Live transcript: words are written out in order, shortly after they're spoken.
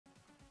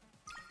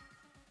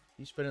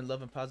He's spreading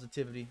love and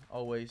positivity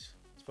always,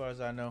 as far as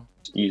I know.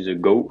 He's a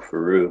GOAT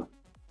for real.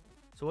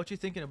 So what you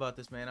thinking about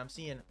this, man? I'm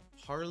seeing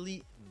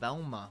Harley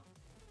Velma.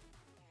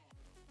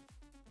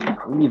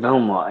 Harley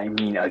Velma, I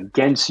mean,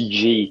 against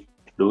G,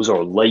 those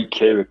are light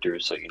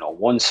characters. So, you know,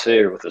 one's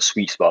fair with a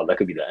sweet spot. That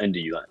could be the end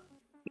of you.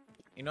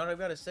 You know what I've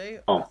got to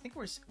say? Oh. I think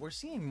we're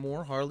seeing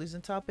more Harleys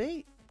in top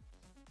 8.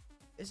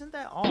 Isn't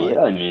that odd? Yeah,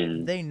 I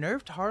mean, they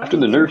nerfed Harley after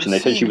the nerfs, and they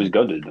said she was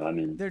gutted. I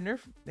mean, they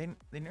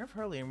nerfed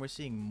Harley, and we're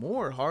seeing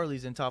more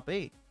Harleys in top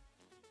 8.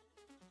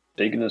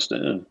 Taking a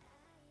stand.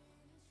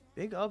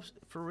 Big ups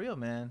for real,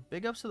 man.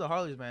 Big ups to the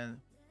Harleys, man.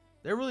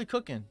 They're really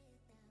cooking.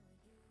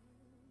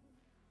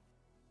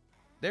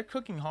 They're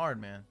cooking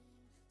hard, man.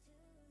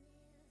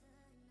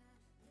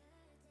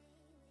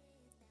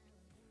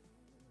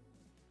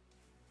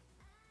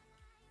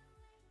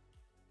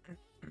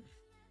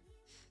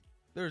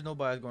 There's no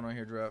bias going on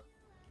here, Drop.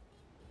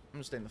 I'm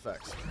just stating the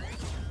facts.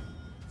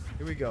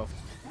 Here we go.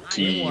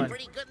 Do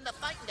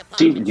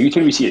you think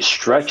we see a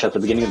stretch at the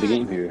beginning of the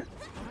game here?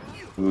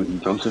 Ooh, he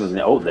jumps in with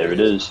oh, there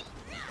it is.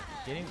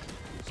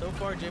 So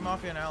far,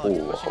 Jmafia and Alex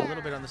are pushing a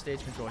little bit on the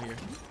stage control here.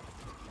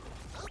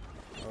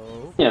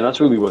 Oh. Yeah, that's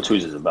really what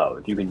Twitch is about.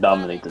 If you can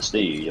dominate the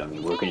stage, I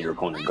mean, where can your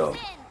opponent go?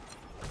 Here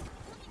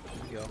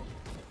we go.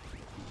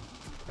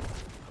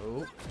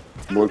 Oh.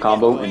 More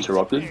combo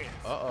interrupted.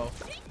 Uh-oh.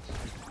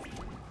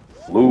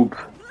 Loop.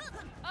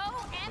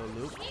 No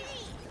loop.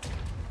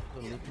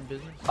 The looping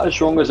business. Not as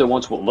strong as it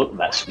once will look.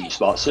 That sweet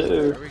spot,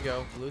 sir. There we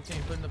go. Blue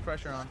team putting the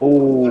pressure on.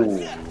 Oh,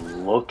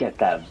 look at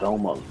that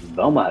Velma.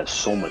 Velma has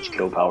so much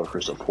kill power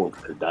for support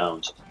with her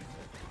downs.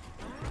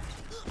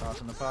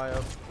 Tossing the pie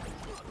up.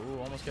 Ooh,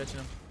 almost catching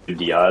him. Good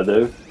DI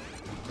there.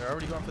 They're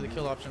already going for the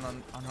kill option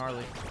on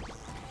Harley.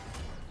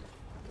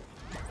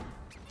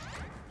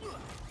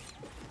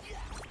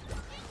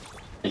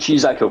 And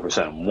she's at kill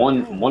percent.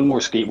 One more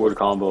skateboard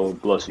combo,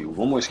 bless you.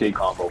 One more skate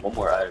combo, one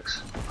more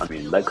X. I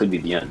mean, that could be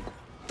the end.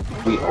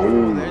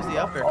 There's the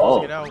up air.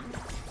 Let's get out.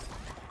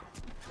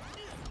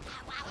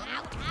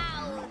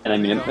 And I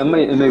mean,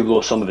 it may blow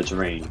some of its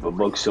range, but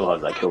Bug still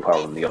has that kill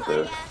power in the up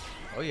air.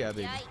 Oh yeah,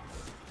 baby.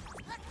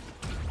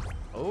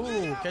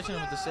 Oh, catching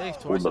him with the safe.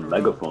 Or the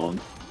megaphone.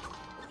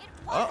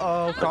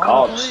 Uh-oh, the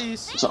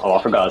cops. Oh,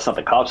 I forgot. It's not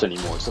the cops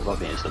anymore. It's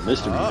the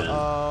mystery man.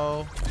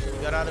 Uh-oh.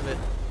 Got out of it.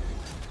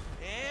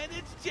 And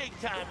it's Jake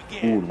time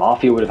again. Ooh,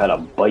 Mafia would have had a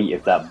bite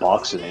if that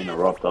box didn't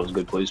interrupt. That was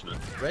good placement.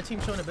 Red team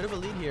showing a bit of a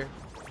lead here.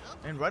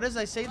 And right as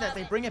I say that,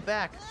 they bring it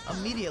back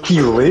immediately.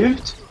 He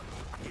lived?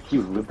 He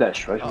lived that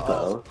stretch with the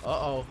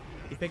Uh-oh.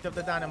 He picked up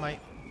the dynamite.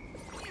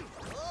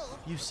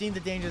 You've seen the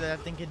danger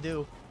that thing can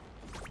do.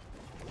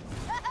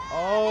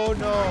 Oh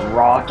no.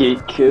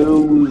 Rocket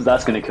kills.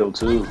 That's gonna kill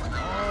too.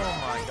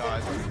 Oh my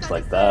god. Just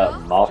like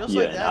that,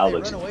 Mafia and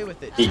Alex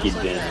take advantage.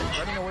 advantage.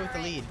 Running away with the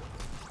lead.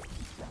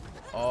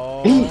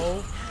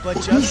 Oh,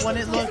 but just when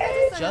it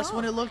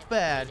looked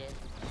bad.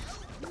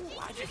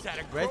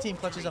 Red team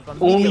clutches up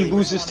immediately. Only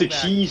loses to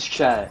cheese,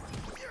 chat.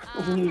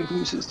 Only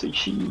loses to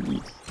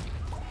cheese.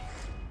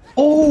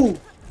 Oh!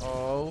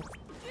 Oh.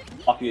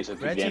 Mafia is a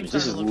good damage.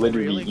 This is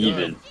literally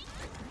even.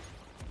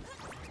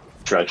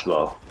 Stretch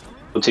low.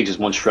 It takes just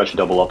one stretch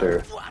double up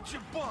air.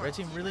 Red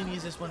team really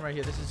needs this one right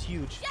here. This is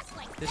huge.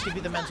 This could be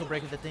the mental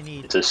breaker that they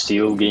need. It's a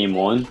steal game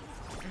 1.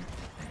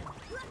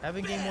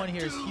 Having game 1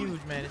 here is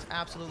huge, man. It's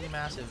absolutely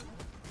massive.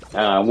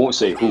 And I won't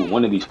say who.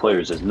 One of these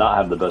players does not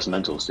have the best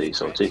mental state,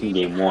 so taking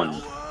game 1.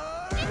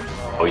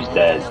 Oh, he's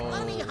dead.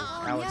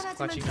 Alex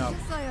clutching up.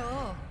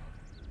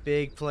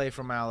 Big play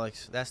from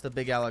Alex. That's the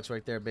big Alex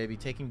right there, baby.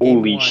 Taking game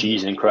Holy 1.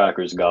 cheese and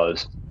crackers,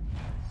 guys.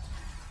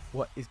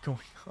 What is going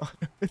on?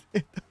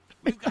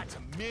 We've got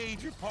some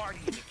major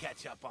parties to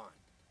catch up on.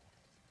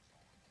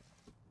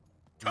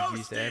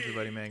 GG's to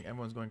everybody, man.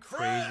 Everyone's going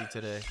crazy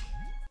today.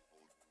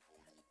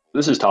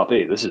 This is top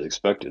 8. This is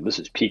expected. This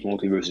is peak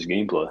MultiVersus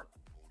gameplay.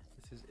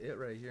 This is it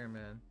right here,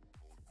 man.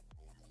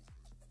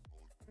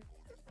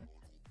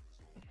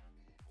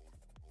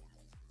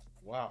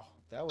 Wow.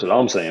 That's what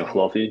I'm saying,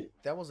 Fluffy.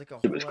 That was like a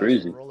It was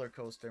crazy. roller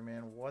coaster,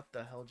 man. What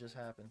the hell just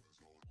happened?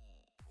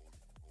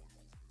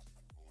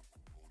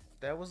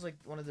 That was like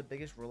one of the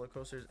biggest roller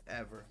coasters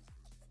ever.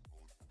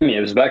 I mean,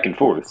 it was back and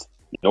forth.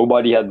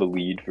 Nobody had the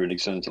lead for an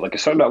extent. Like, it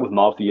started out with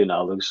Mafia and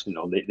Alex. You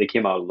know, they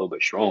came out a little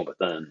bit strong, but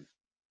then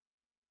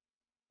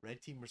Red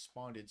team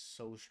responded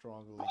so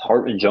strongly.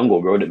 Heart and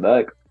Jungle rode it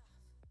back.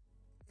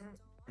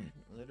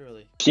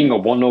 Literally. Seeing a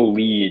 1-0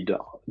 lead,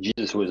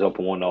 Jesus was up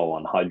 1-0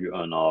 on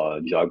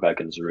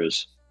Jogback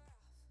wrist.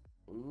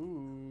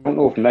 Ooh. I don't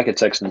know if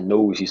Mechatex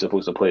knows he's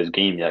supposed to play his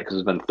game yet, because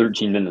it's been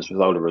 13 minutes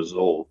without a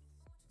result.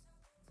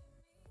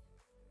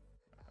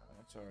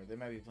 That's alright. They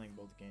might be playing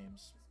both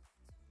games.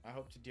 I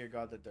hope to dear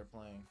God that they're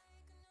playing.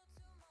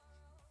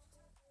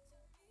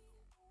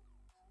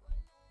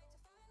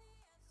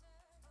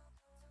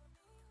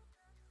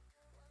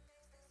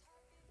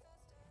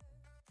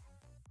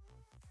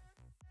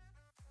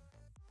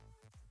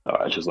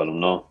 Alright, just let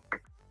him know.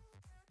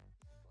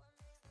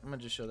 I'm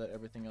gonna just show that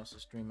everything else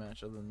is stream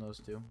match other than those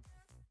two.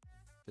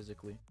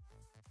 Physically.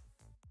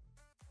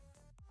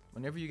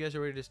 Whenever you guys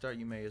are ready to start,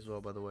 you may as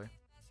well, by the way.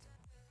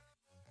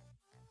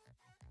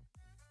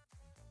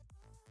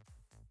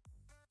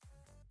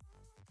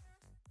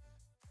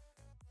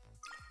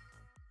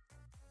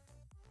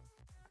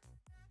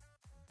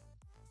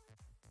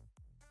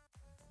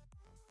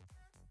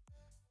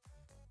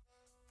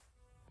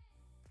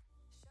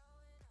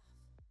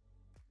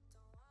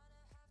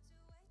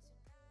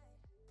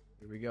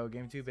 Here we go,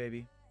 game 2,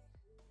 baby.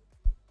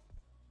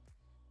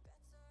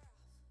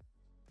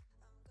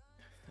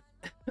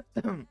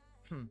 What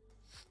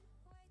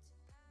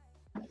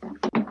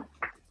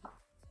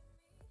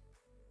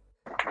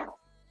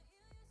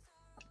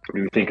are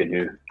you thinking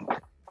here?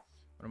 What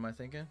am I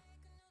thinking?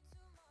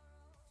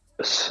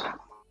 Yes.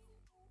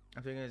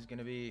 I'm thinking it's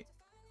gonna be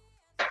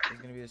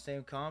the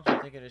same comps.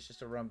 I'm thinking it's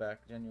just a run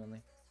back,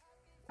 genuinely.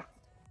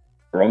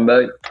 Run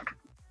back?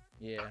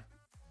 Yeah,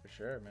 for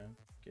sure, man.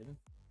 Kidding?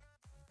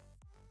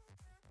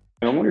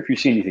 I wonder if you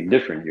see anything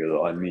different here,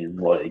 though. I mean,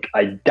 like,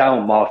 I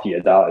doubt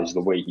Mafia dies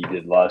the way he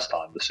did last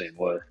time, the same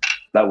way.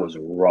 That was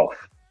rough.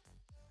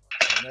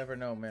 You never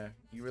know, man.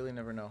 You really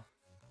never know.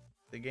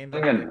 The game's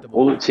Again, unpredictable.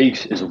 all it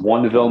takes is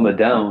one Velma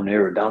down,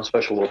 or down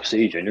special up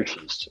stage, and you're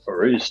just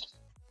erased.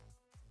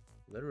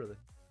 Literally.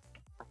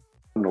 I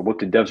don't know what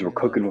the devs were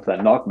cooking with that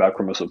knockback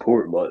from a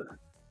support, but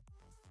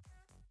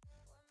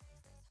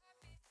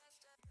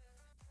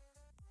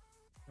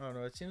I don't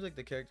know. It seems like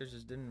the characters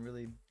just didn't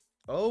really.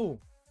 Oh,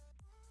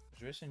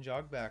 Driss and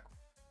Jog back,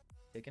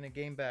 taking a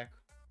game back.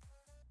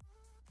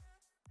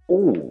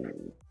 oh,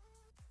 You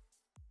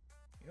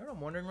know what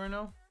I'm wondering right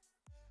now?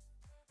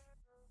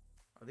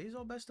 Are these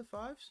all best of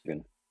 5s?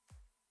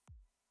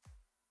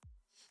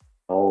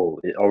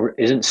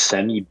 isn't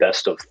semi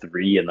best of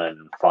 3 and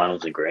then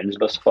finals and grand is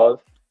best of 5?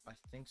 I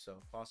think so,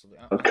 possibly.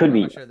 It could I'm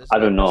be. not sure. This is I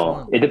don't my first know.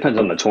 one. It depends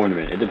on the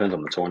tournament. It depends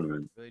on the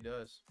tournament. It really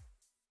does.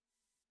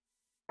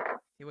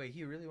 Hey, wait,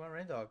 he really went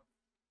Rain Dog.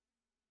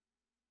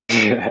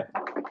 Yeah.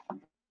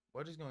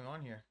 What is going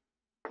on here?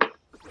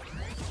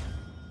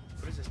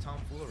 What is this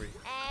tomfoolery?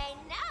 Ain't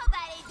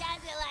nobody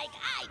does it like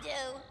I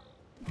do.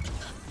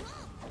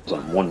 It's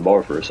on one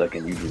bar for a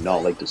second. You do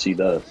not like to see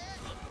that.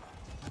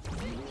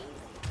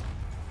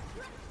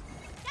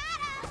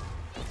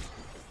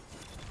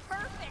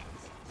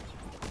 Perfect.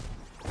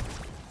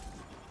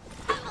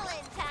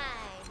 Tumbling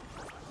time.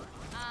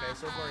 Okay,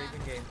 so far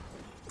even game.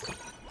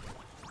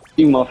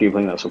 Jmafia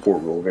playing that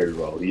support role very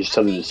well. He's just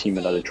telling his team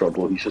out of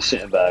trouble. He's just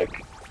sitting back,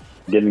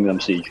 giving them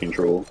siege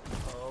control.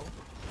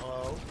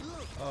 Oh.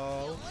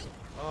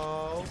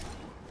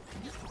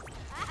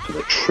 So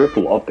the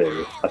triple up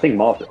air. I think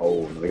Mafia.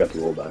 Oh, no, they got the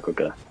rollback.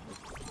 Okay.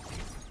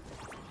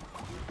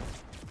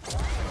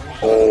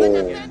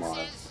 Oh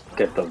my.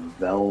 Get the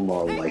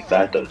Velma. Like,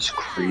 that does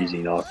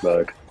crazy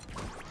knockback.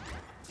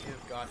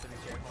 You've got to be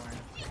careful.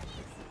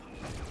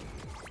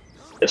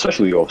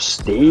 Especially off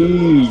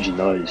stage.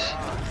 Nice.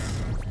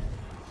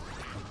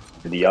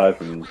 The eye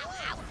from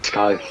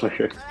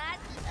Skyflare.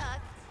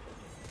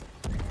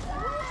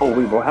 Oh,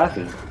 wait, what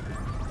happened?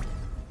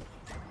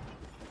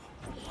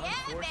 Yeah,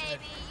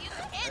 baby, you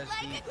hit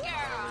like a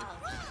girl.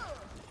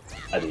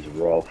 That is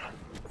rough.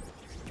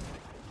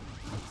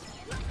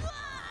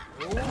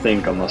 I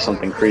think unless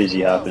something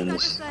crazy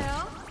happens,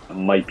 it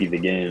might be the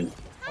game.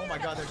 Oh my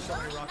god, there's so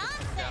many rockets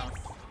coming down.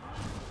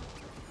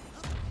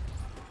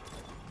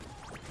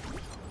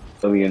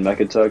 Lillian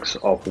Mechatech's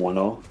up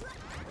 1-0.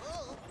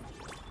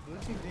 Blue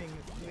team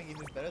doing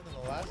even better than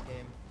the last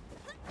game.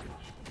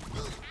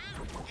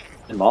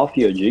 And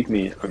Mafia,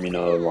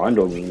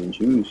 Rondo leaning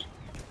twos.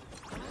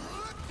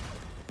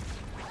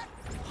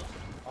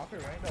 Mafia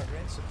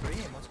ran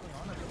supreme. What's going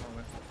on at the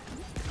moment?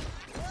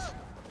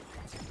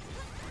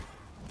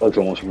 Bugs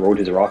almost rode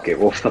his rocket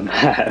off the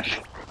map.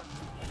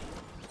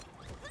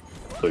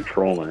 So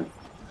trolling.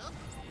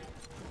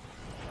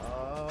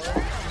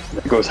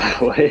 There goes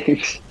that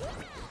legs.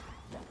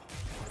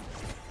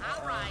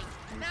 Alright,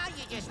 now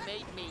you just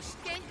made me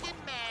stinking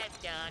mad,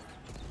 Doc.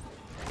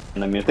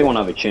 And I mean, if they want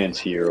to have a chance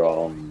here,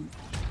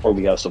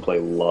 probably has to play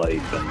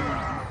live and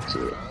so.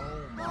 Oh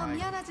my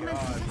god, bro. I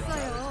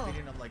was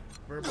beating him like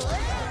verbal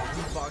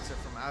beatboxer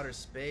from outer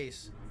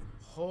space.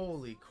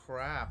 Holy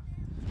crap.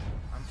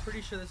 I'm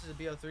pretty sure this is a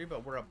BO3,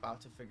 but we're about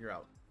to figure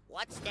out.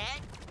 What's that?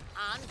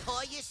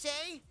 Encore, you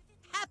say?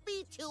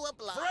 Happy to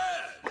oblige.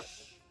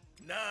 Fresh!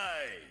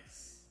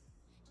 Nice!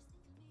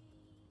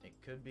 It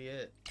could be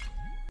it.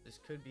 This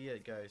could be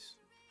it, guys.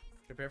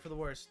 Prepare for the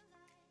worst.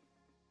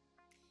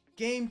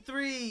 Game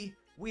 3!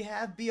 We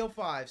have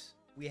BO5s.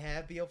 We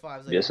have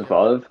BO5s. Yes, a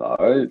 5.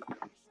 Alright.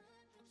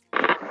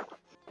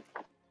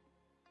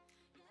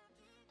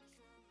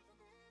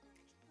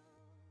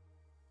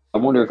 I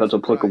wonder if that's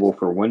applicable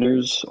for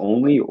winners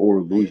only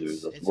or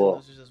losers as It's well.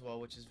 losers as well,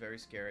 which is very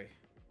scary.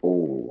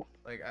 Oh.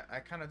 Like, I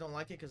kind of don't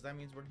like it because that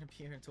means we're going to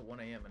be here until 1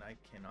 AM and I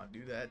cannot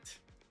do that.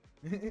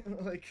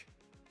 Like,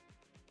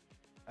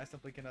 I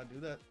simply cannot do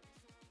that.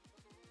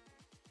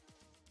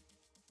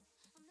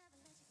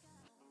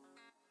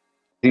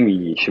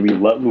 Should we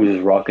let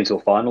losers rock until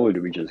final or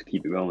do we just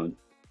keep it going?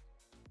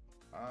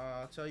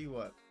 I'll tell you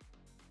what.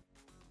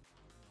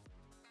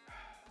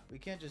 We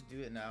can't just do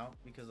it now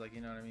because, like,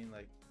 you know what I mean?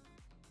 Like,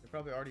 they're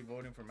probably already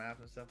voting for math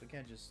and stuff. We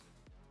can't just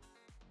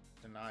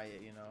deny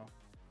it, you know?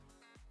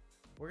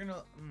 We're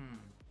gonna...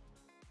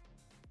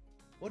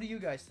 What do you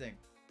guys think?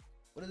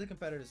 What do the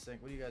competitors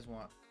think? What do you guys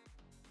want?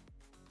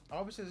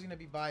 Obviously, there's gonna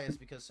be bias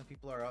because some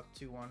people are up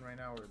 2-1 right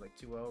now, or like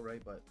 2-0,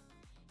 right? But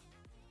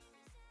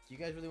do you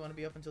guys really want to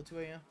be up until 2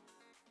 a.m.?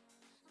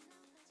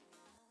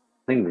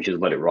 I think we should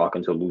let it rock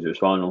until losers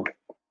final.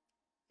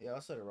 Yeah,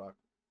 I'll set it rock.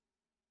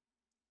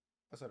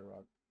 I'll set it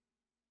rock.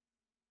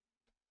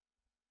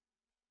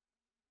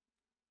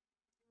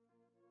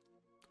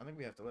 I think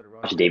we have to let it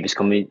rock. Watch Davis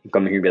come in here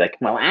and be like,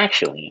 well,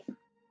 actually.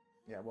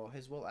 Yeah, well,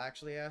 his will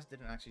actually ass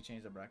didn't actually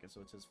change the bracket,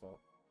 so it's his fault.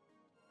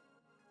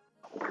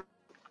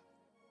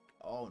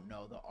 Oh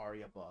no, the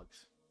Arya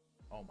bugs.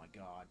 Oh my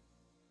god.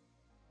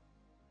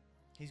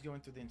 He's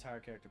going through the entire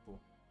character pool.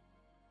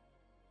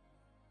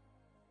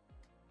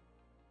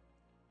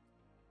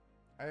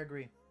 I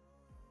agree.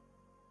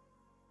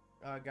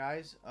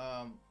 Guys,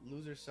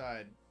 loser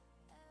side.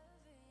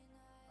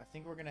 I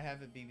think we're gonna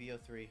have it be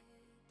VO3.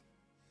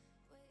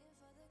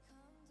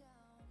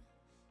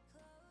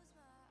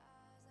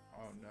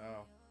 Oh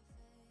no.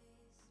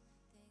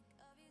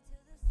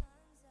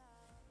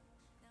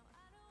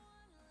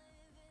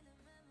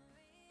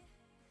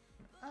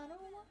 Alright,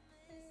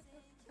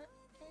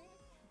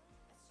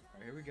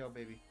 here we go,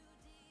 baby.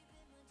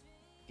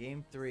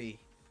 Game 3.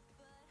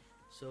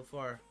 So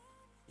far,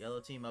 yellow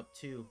team up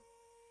 2.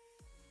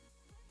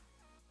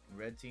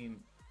 Red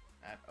team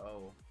at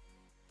 0.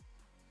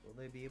 Will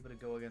they be able to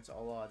go against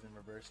all odds and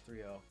reverse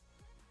 3-0?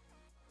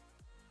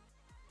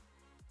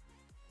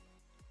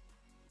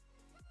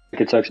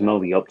 It text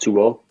Melody up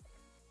 2-0.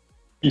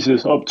 He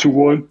says up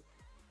 2-1.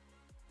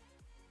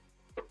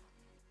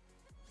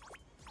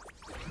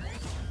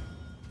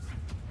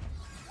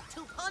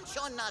 To punch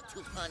or not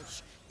to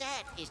punch?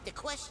 That is the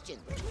question.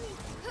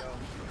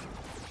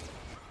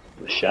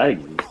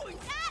 Shaggy.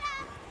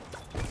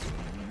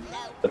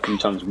 A few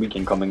times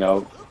weekend coming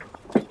out.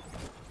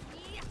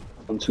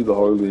 Onto the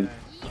Harley.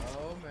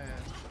 Oh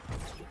man.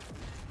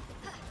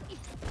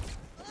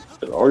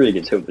 If Arya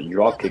gets hit with a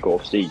drop kick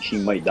off stage, she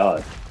might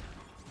die.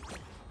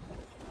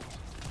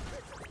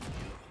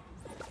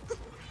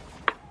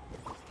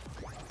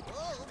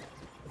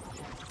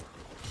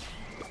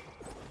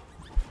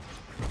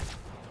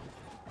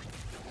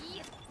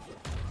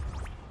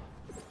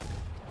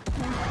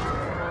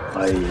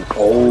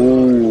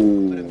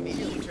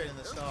 Immediately trading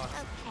the stock.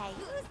 Okay,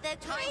 who's the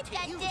creep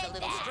that Use a did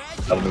little that?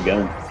 strategy. Have him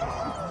again.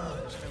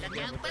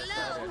 Down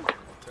below.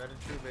 Threaded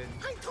true, baby.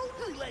 I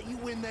totally let you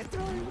win that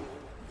time.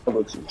 That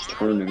looks like it's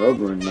turning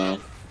over now.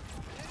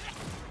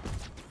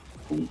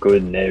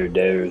 Good nair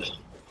dares.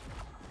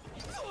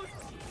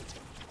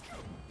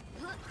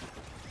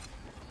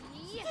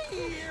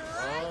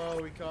 Oh,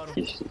 we caught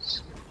him.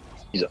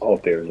 These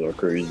up airs are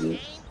crazy. Aim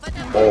for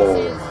the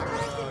Oh.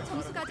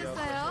 점수가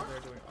됐어요.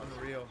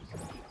 Unreal.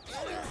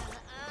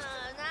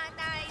 Not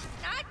nice,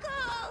 not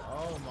cool.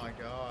 Oh my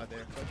god,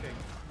 they're cooking.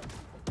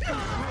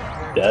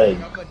 Dead.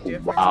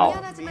 Wow.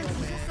 미안하지만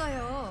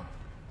지셨어요.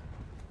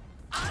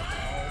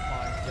 Oh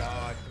my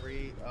god,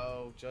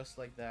 3-0, just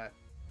like that.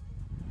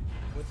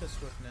 With the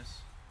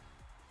swiftness.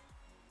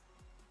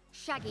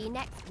 Shaggy,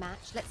 next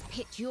match, let's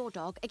pit your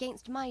dog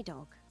against my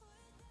dog.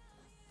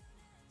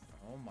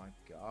 Oh my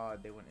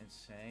god, they went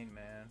insane,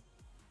 man.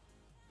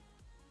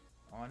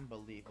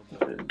 Unbelievable.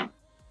 That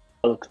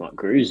looks not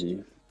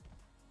crazy.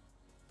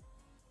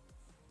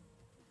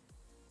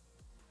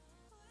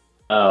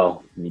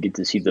 Oh, you get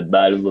to see the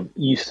battle of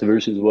East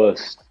versus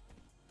West.